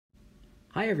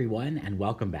Hi everyone, and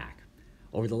welcome back.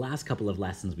 Over the last couple of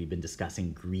lessons, we've been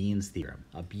discussing Green's theorem,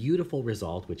 a beautiful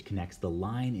result which connects the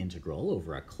line integral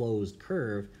over a closed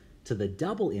curve to the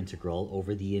double integral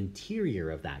over the interior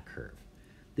of that curve.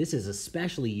 This is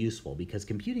especially useful because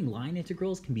computing line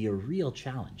integrals can be a real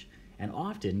challenge, and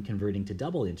often converting to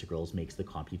double integrals makes the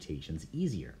computations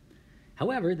easier.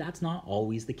 However, that's not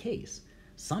always the case.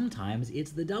 Sometimes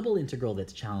it's the double integral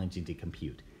that's challenging to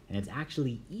compute, and it's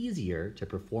actually easier to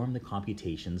perform the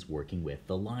computations working with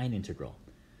the line integral.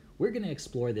 We're going to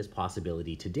explore this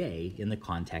possibility today in the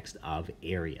context of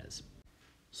areas.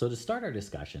 So to start our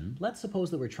discussion, let's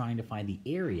suppose that we're trying to find the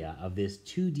area of this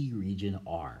 2D region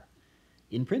R.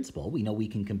 In principle, we know we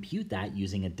can compute that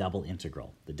using a double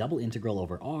integral, the double integral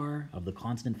over R of the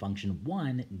constant function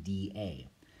 1 dA.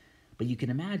 But you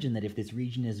can imagine that if this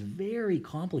region is very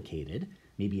complicated,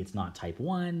 maybe it's not type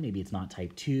 1, maybe it's not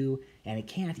type 2, and it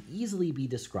can't easily be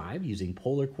described using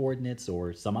polar coordinates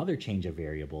or some other change of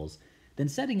variables, then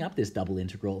setting up this double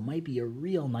integral might be a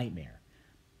real nightmare.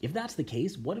 If that's the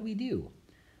case, what do we do?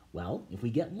 Well, if we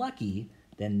get lucky,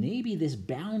 then maybe this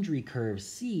boundary curve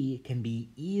C can be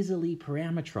easily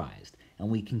parametrized, and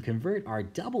we can convert our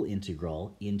double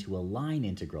integral into a line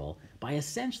integral by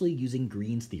essentially using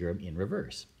Green's theorem in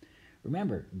reverse.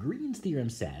 Remember, Green's theorem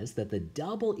says that the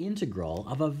double integral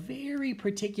of a very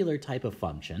particular type of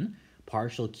function,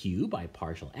 partial q by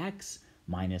partial x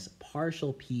minus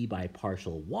partial p by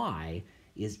partial y,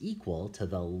 is equal to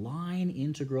the line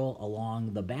integral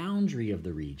along the boundary of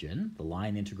the region, the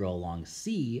line integral along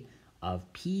C, of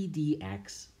p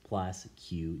dx plus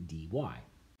q dy.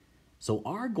 So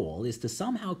our goal is to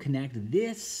somehow connect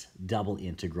this double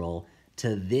integral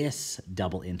to this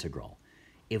double integral.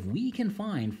 If we can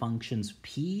find functions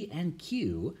p and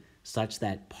q such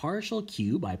that partial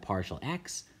q by partial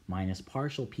x minus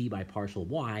partial p by partial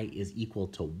y is equal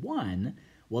to 1,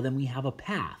 well then we have a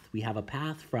path. We have a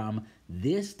path from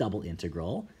this double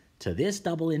integral to this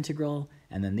double integral,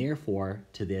 and then therefore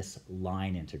to this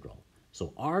line integral.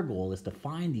 So our goal is to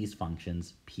find these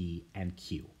functions p and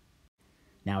q.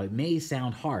 Now it may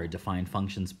sound hard to find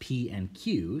functions p and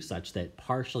q such that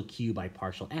partial q by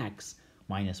partial x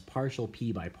minus partial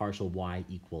p by partial y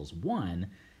equals 1,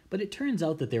 but it turns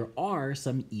out that there are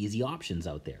some easy options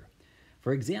out there.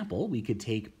 For example, we could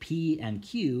take p and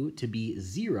q to be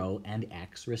 0 and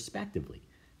x respectively.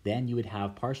 Then you would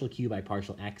have partial q by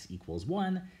partial x equals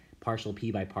 1, partial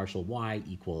p by partial y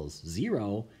equals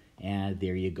 0, and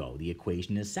there you go, the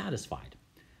equation is satisfied.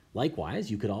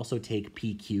 Likewise, you could also take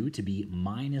pq to be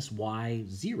minus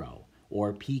y0,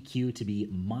 or pq to be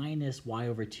minus y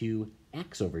over 2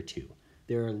 x over 2.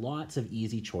 There are lots of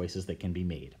easy choices that can be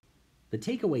made. The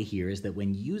takeaway here is that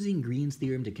when using Green's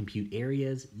theorem to compute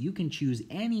areas, you can choose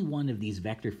any one of these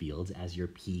vector fields as your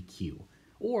PQ,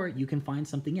 or you can find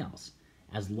something else.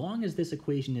 As long as this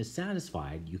equation is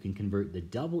satisfied, you can convert the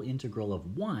double integral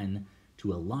of 1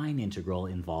 to a line integral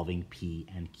involving P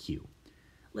and Q.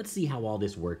 Let's see how all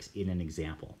this works in an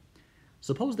example.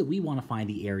 Suppose that we want to find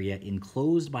the area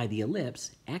enclosed by the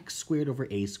ellipse x squared over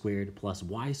a squared plus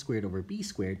y squared over b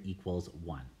squared equals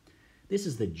 1. This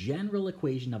is the general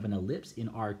equation of an ellipse in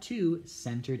R2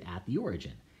 centered at the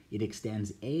origin. It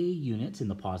extends a units in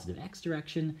the positive x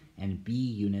direction and b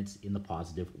units in the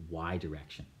positive y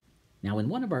direction. Now in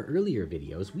one of our earlier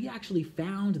videos, we actually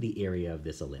found the area of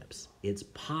this ellipse. It's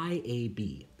pi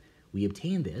AB. We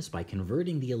obtained this by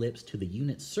converting the ellipse to the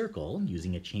unit circle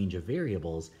using a change of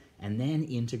variables and then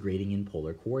integrating in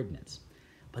polar coordinates.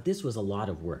 But this was a lot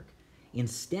of work.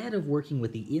 Instead of working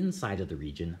with the inside of the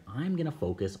region, I'm going to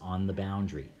focus on the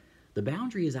boundary. The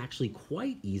boundary is actually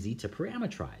quite easy to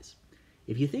parameterize.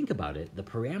 If you think about it, the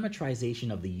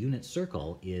parametrization of the unit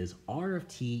circle is r of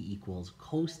t equals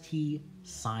cos t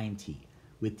sine t,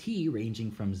 with t ranging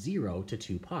from 0 to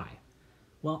 2 pi.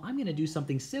 Well, I'm going to do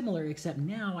something similar, except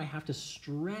now I have to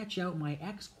stretch out my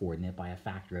x-coordinate by a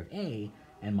factor of a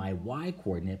and my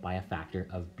y-coordinate by a factor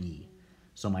of b.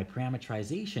 So my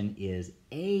parametrization is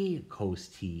a cos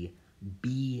t,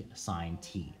 b sine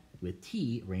t, with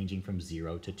t ranging from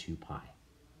 0 to 2 pi.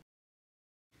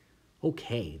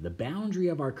 Okay, the boundary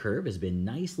of our curve has been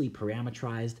nicely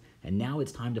parametrized, and now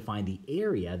it's time to find the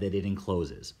area that it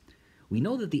encloses. We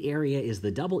know that the area is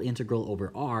the double integral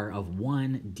over r of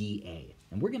 1 dA,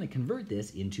 and we're going to convert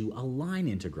this into a line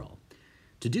integral.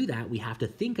 To do that, we have to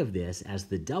think of this as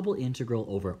the double integral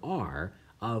over r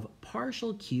of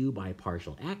partial q by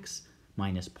partial x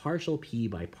minus partial p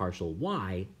by partial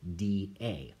y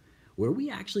dA, where we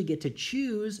actually get to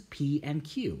choose p and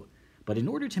q. But in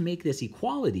order to make this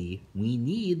equality, we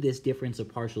need this difference of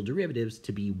partial derivatives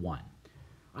to be 1.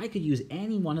 I could use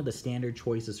any one of the standard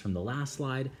choices from the last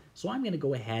slide, so I'm going to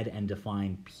go ahead and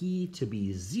define P to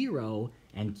be 0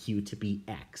 and Q to be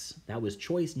X. That was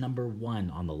choice number 1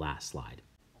 on the last slide.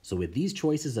 So with these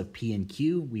choices of P and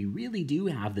Q, we really do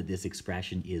have that this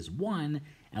expression is 1,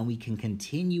 and we can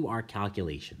continue our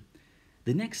calculation.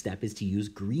 The next step is to use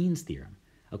Green's theorem.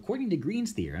 According to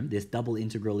Green's theorem, this double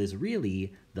integral is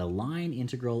really the line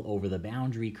integral over the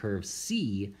boundary curve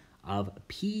C of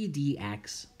P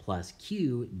dx plus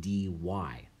Q dy.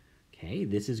 Okay,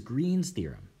 this is Green's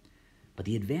theorem. But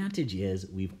the advantage is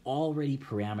we've already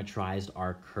parametrized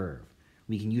our curve.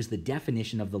 We can use the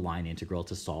definition of the line integral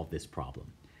to solve this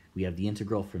problem. We have the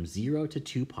integral from 0 to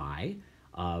 2 pi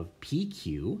of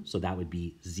pq, so that would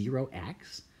be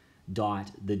 0x,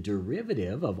 dot the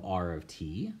derivative of r of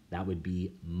t, that would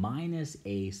be minus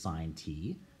a sine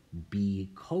t, b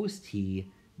cos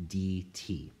t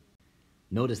dt.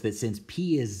 Notice that since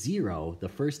p is 0, the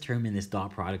first term in this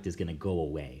dot product is going to go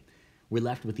away. We're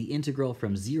left with the integral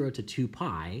from 0 to 2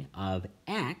 pi of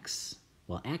x,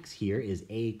 well, x here is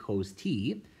a cos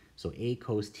t, so a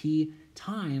cos t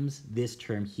times this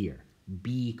term here,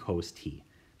 b cos t.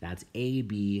 That's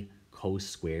ab cos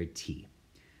squared t.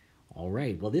 All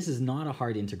right, well, this is not a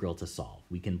hard integral to solve.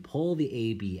 We can pull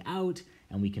the ab out,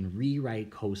 and we can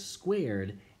rewrite cos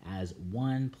squared as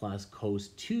 1 plus cos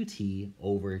 2t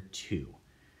over 2.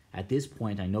 At this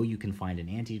point, I know you can find an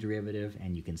antiderivative,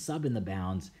 and you can sub in the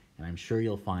bounds, and I'm sure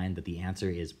you'll find that the answer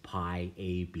is pi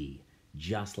ab,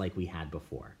 just like we had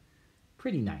before.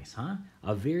 Pretty nice, huh?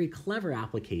 A very clever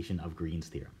application of Green's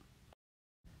theorem.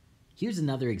 Here's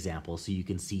another example so you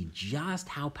can see just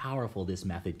how powerful this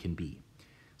method can be.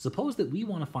 Suppose that we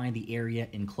want to find the area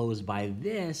enclosed by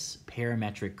this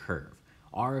parametric curve.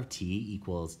 R of t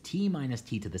equals t minus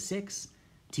t to the 6,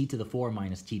 t to the 4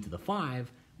 minus t to the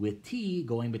 5, with t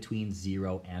going between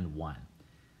 0 and 1.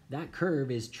 That curve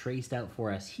is traced out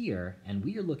for us here, and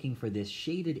we are looking for this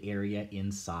shaded area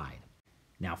inside.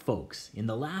 Now folks, in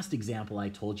the last example I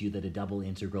told you that a double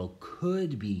integral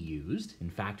could be used. In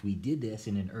fact, we did this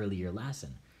in an earlier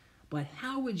lesson. But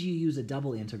how would you use a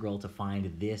double integral to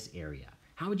find this area?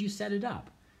 How would you set it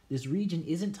up? This region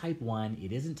isn't type 1,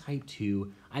 it isn't type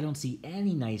 2, I don't see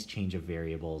any nice change of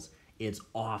variables, it's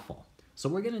awful. So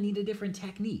we're going to need a different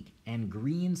technique, and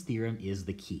Green's theorem is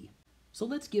the key. So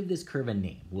let's give this curve a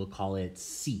name, we'll call it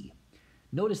C.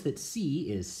 Notice that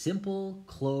C is simple,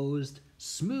 closed,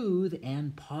 smooth,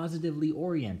 and positively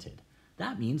oriented.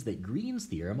 That means that Green's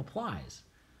theorem applies.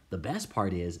 The best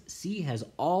part is C has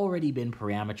already been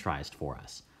parametrized for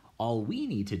us. All we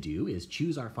need to do is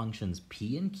choose our functions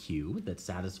p and q that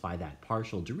satisfy that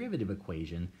partial derivative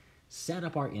equation, set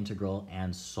up our integral,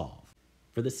 and solve.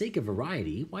 For the sake of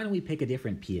variety, why don't we pick a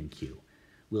different p and q?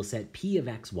 We'll set p of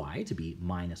xy to be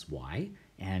minus y,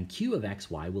 and q of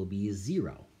xy will be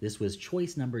 0. This was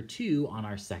choice number 2 on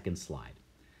our second slide.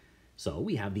 So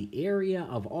we have the area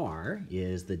of R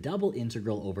is the double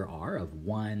integral over R of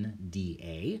 1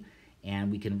 dA,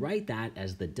 and we can write that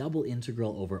as the double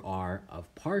integral over R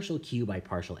of partial q by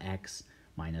partial x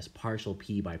minus partial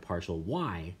p by partial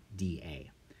y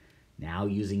dA. Now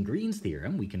using Green's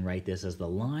theorem, we can write this as the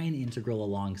line integral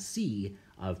along C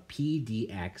of p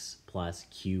dx plus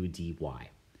q dy.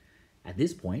 At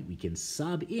this point, we can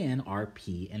sub in our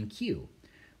p and q.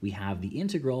 We have the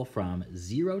integral from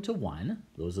 0 to 1,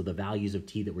 those are the values of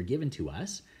t that were given to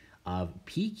us, of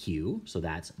pq, so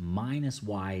that's minus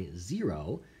y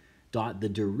 0, dot the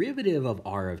derivative of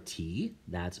r of t,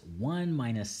 that's 1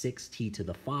 minus 6t to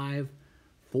the 5,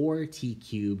 4t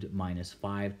cubed minus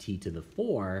 5t to the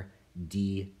 4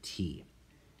 dt.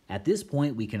 At this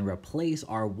point, we can replace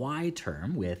our y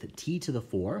term with t to the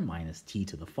 4 minus t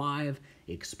to the 5,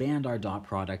 expand our dot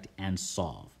product, and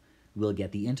solve. We'll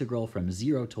get the integral from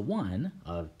 0 to 1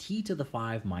 of t to the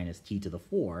 5 minus t to the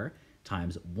 4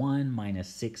 times 1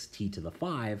 minus 6t to the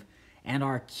 5, and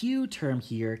our q term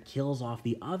here kills off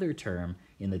the other term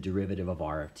in the derivative of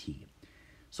r of t.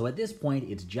 So at this point,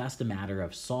 it's just a matter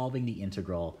of solving the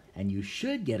integral, and you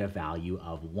should get a value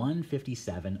of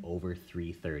 157 over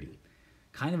 330.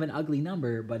 Kind of an ugly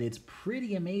number, but it's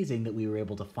pretty amazing that we were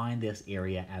able to find this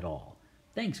area at all.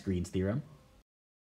 Thanks, Green's theorem.